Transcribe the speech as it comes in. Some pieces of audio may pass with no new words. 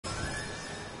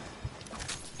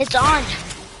It's on.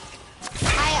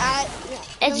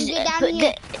 It's get down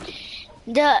here.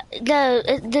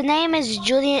 The name is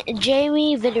Jamie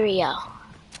Villarreal.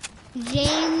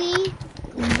 Jamie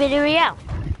Villarreal.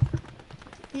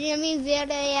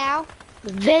 Villarreal.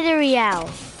 Villarreal.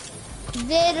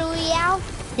 Villarreal.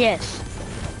 Yes.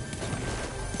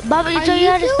 Bob, you tell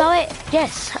you how to spell it?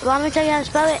 Yes. Want me to tell you how to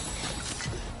spell it?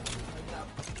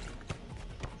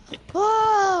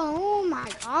 Oh my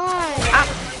god.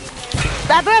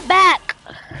 I'll be right back.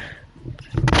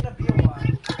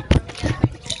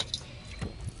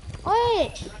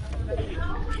 Wait.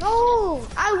 No,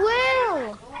 I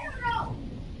will.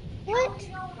 What?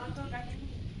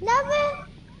 Never.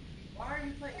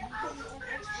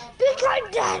 Because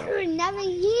Dad was never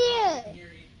here.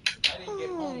 I didn't get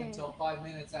home until 5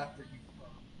 minutes after you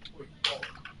called.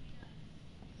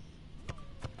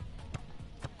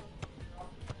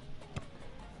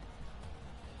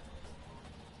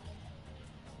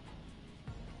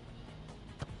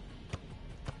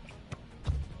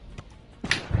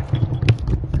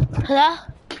 Hello?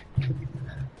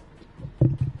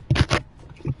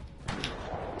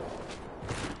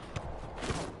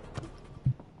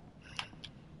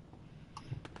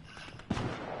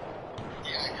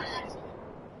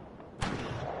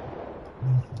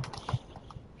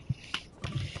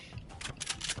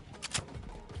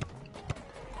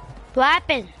 What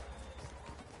happened?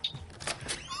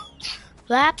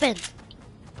 What happened?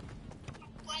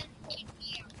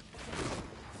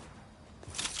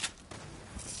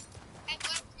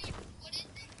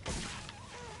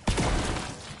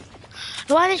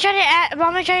 Want me to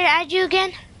try to add you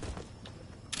again?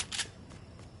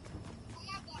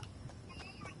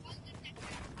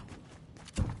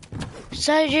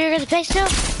 So you're gonna play still?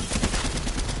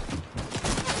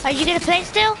 Are you gonna play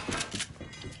still?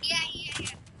 Yeah.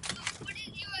 What is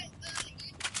your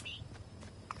username?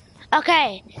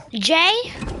 Okay, J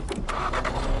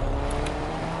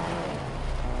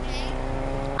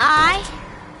I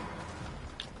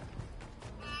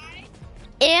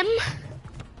M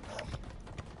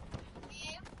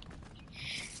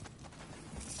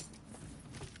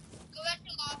Go back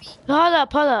to lobby. Hold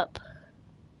up.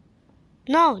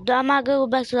 No, I'm not gonna go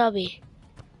back to lobby.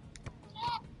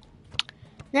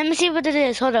 Let me see what it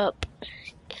is. Hold up.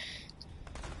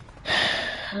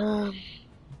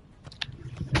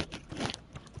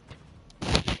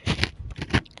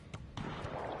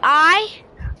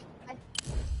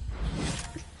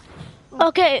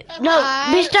 Okay, no,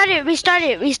 restart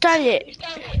it.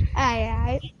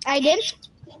 I did.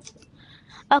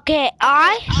 Okay,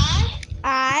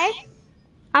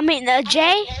 I mean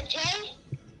J.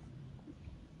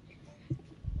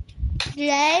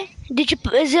 J.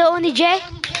 Is it only J?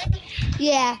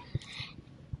 Yeah.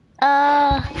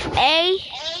 A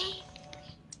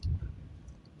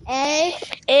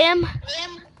M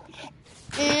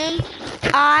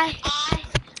I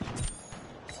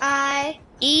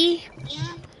E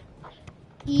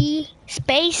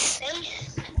space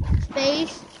B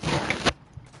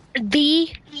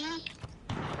V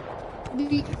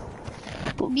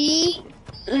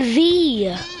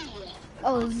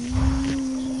Oh,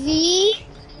 V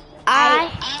I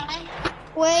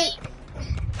wait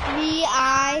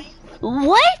V-I.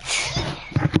 what?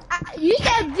 You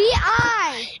said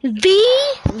V-I. V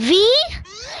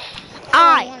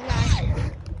I. Oh my God.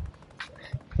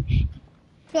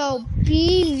 So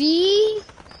B-V.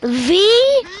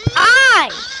 V-I.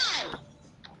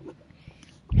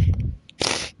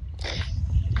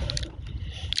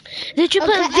 Did you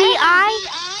put V-I?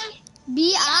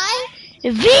 B-I?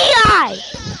 V-I.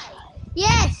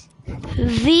 Yes.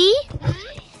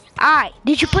 V-I.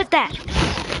 Did you put that?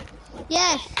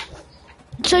 Yes.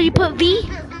 So you put V?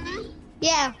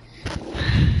 Yeah.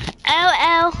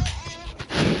 L-L.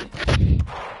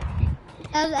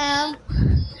 L-L.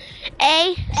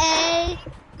 A.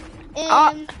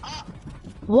 M.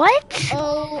 What?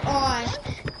 O-R.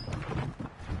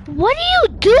 What are you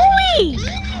doing?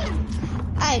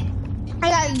 I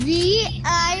got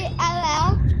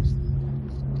V-I-L-L.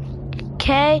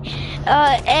 Okay.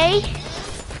 A.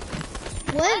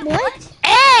 What?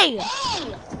 A.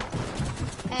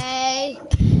 A.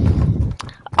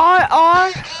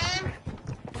 R.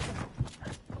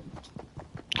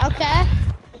 Okay.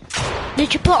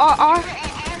 Did you put R?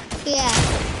 Yeah.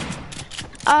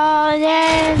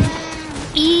 Then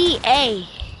E-A.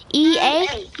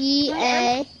 E-A?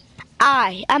 E-A.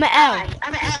 I. I'm an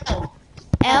L.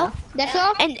 L? That's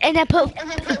all? And then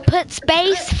put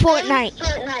space Fortnite.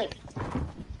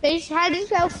 Space, how do you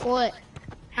spell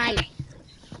Fortnite?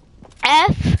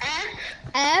 F.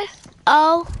 F.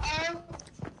 O.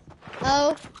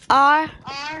 O. R.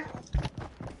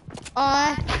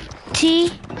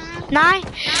 T9.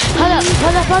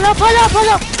 Hold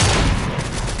up.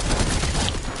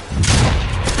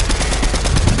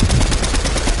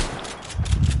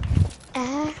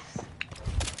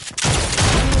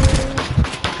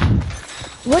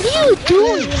 What are you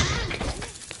doing?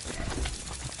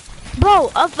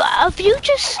 Bro, if you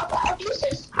just...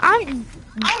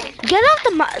 Get off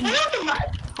the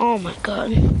Oh my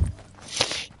god.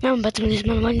 Now I'm about to lose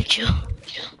my money too.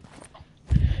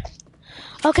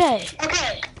 Okay.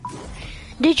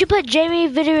 Did you put Jamie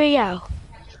Villarreal?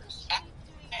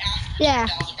 Yeah.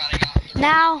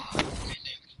 Now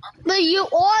But you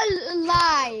all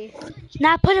lie.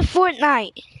 put a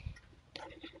Fortnite.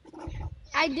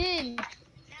 I did.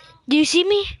 Do you see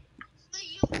me?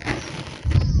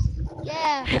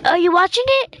 Yeah. Are you watching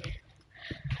it?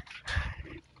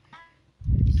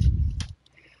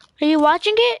 Are you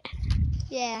watching it?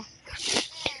 Yeah.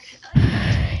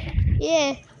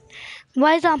 Yeah.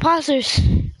 Why is it on imposters?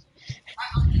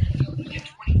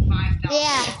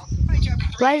 Yeah.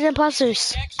 Why is it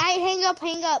imposters? Hang up.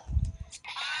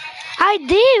 I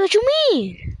did. What you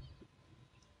mean?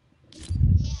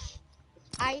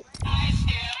 I.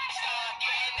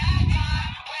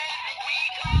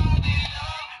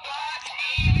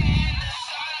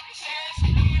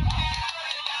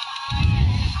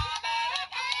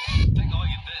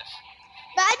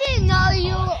 But I didn't know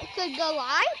you could go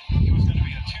live. It was going to be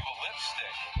a tube of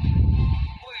lipstick.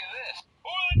 Look at this. Who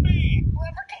would it be?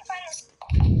 Whoever can find us.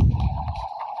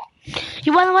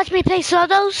 You wanna watch me play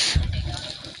solos?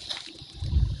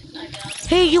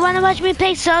 Hey, you wanna watch me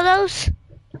play solos?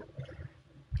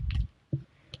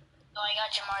 Oh, I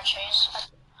got you, Marchese.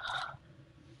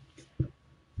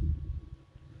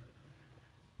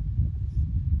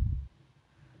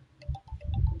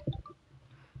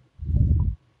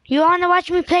 You wanna watch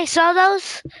me play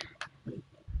solos?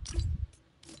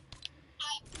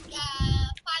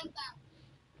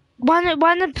 Wanna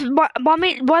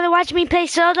watch me play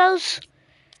solos?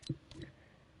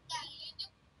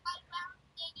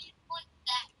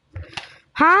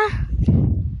 Huh?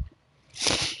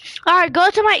 All right, go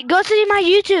to my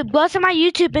YouTube. Go to my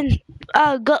YouTube and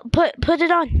go put it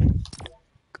on.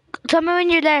 Tell me when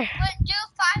you're there. But do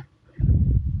five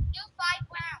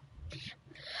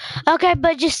rounds. Okay,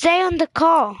 but just stay on the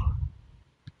call.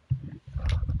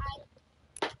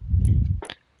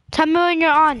 Tell me when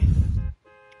you're on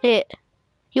it.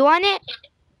 You on it?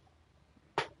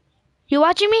 You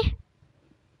watching me?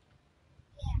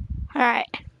 All right.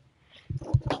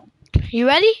 You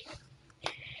ready?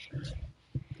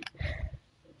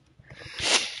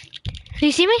 Do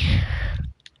you see me?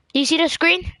 Do you see the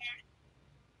screen?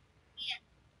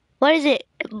 What is it?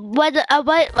 What am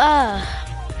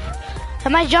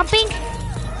I jumping?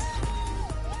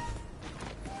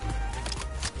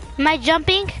 Am I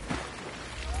jumping?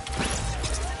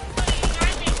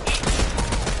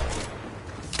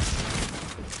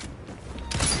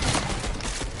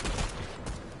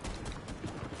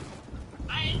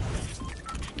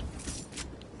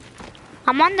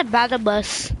 I'm on the battle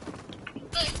bus.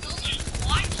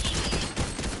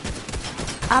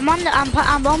 I'm on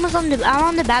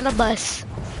the battle bus.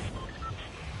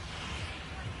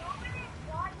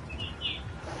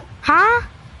 Huh?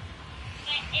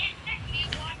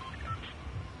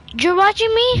 You're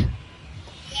watching me?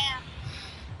 Yeah.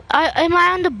 Am I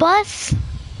on the bus?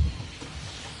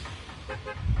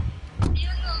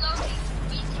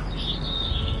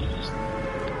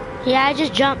 Yeah, I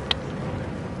just jumped.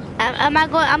 Am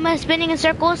I spinning in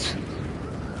circles?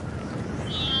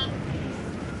 Yeah.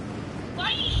 Why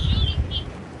are you shooting me?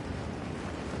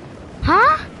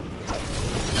 Huh?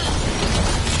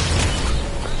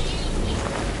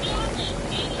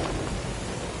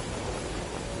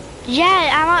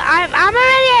 Yeah, I'm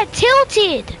already at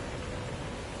tilted.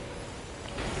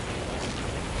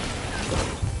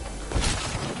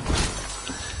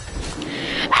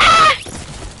 Ah!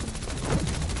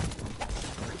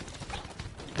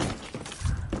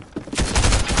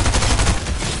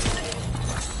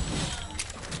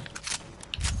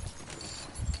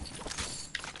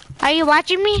 Are you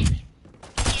watching me?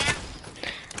 Yeah.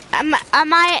 Am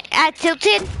I at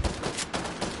tilted?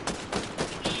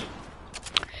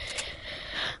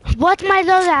 What's my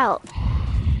loadout?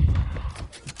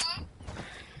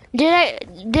 Do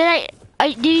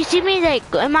you see me? Like,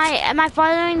 am I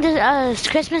following the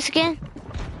Christmas skin?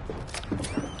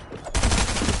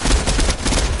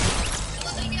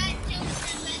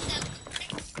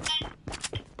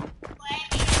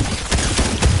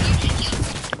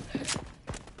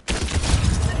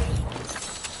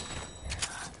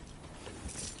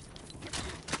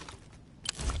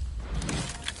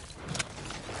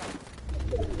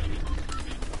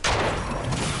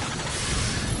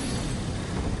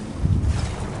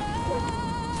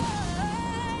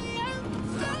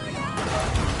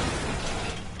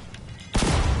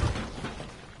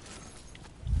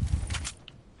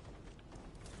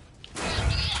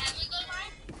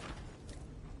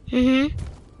 Mm-hmm.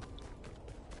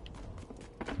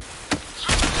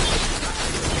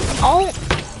 Oh.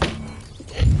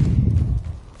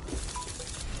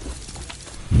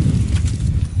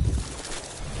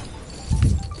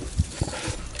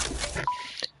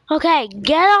 Okay,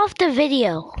 get off the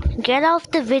video. Get off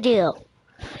the video.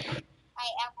 I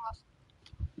am off.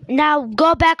 Now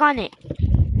go back on it.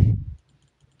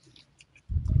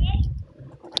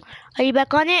 Are you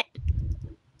back on it?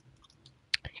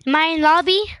 Am I in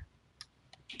lobby? You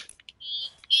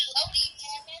only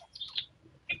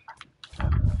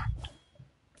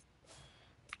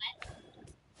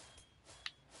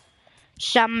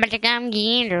Somebody come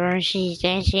get her. She's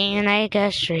dancing like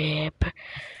a strip.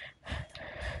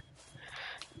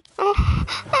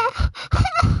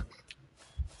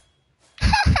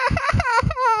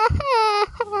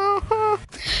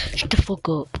 Shut the fuck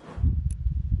up.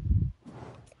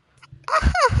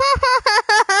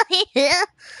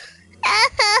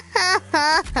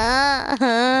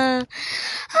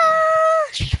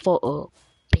 Shut the fuck up,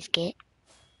 biscuit.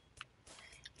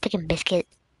 Fucking biscuit.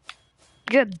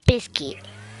 You're a biscuit.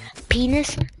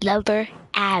 Penis lover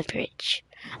average.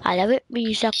 I love it when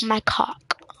you suck my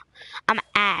cock. I'm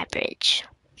average.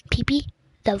 Pee-pee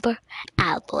lover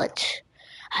average.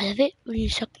 I love it when you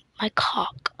suck my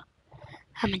cock.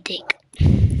 I'm a dick.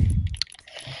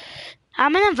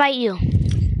 I'm gonna invite you.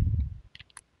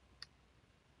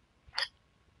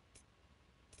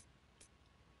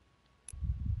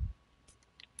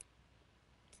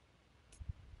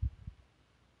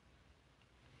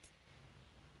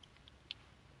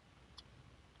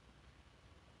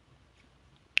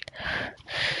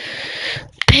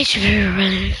 Page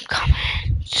running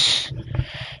comments.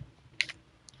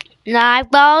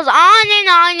 Life goes on and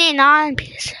on and on.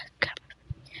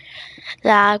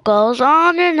 Life goes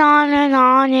on and on and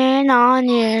on and on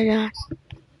and on.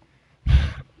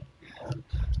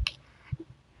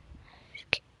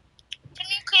 turn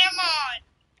your camera on.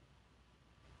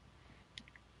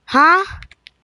 Huh?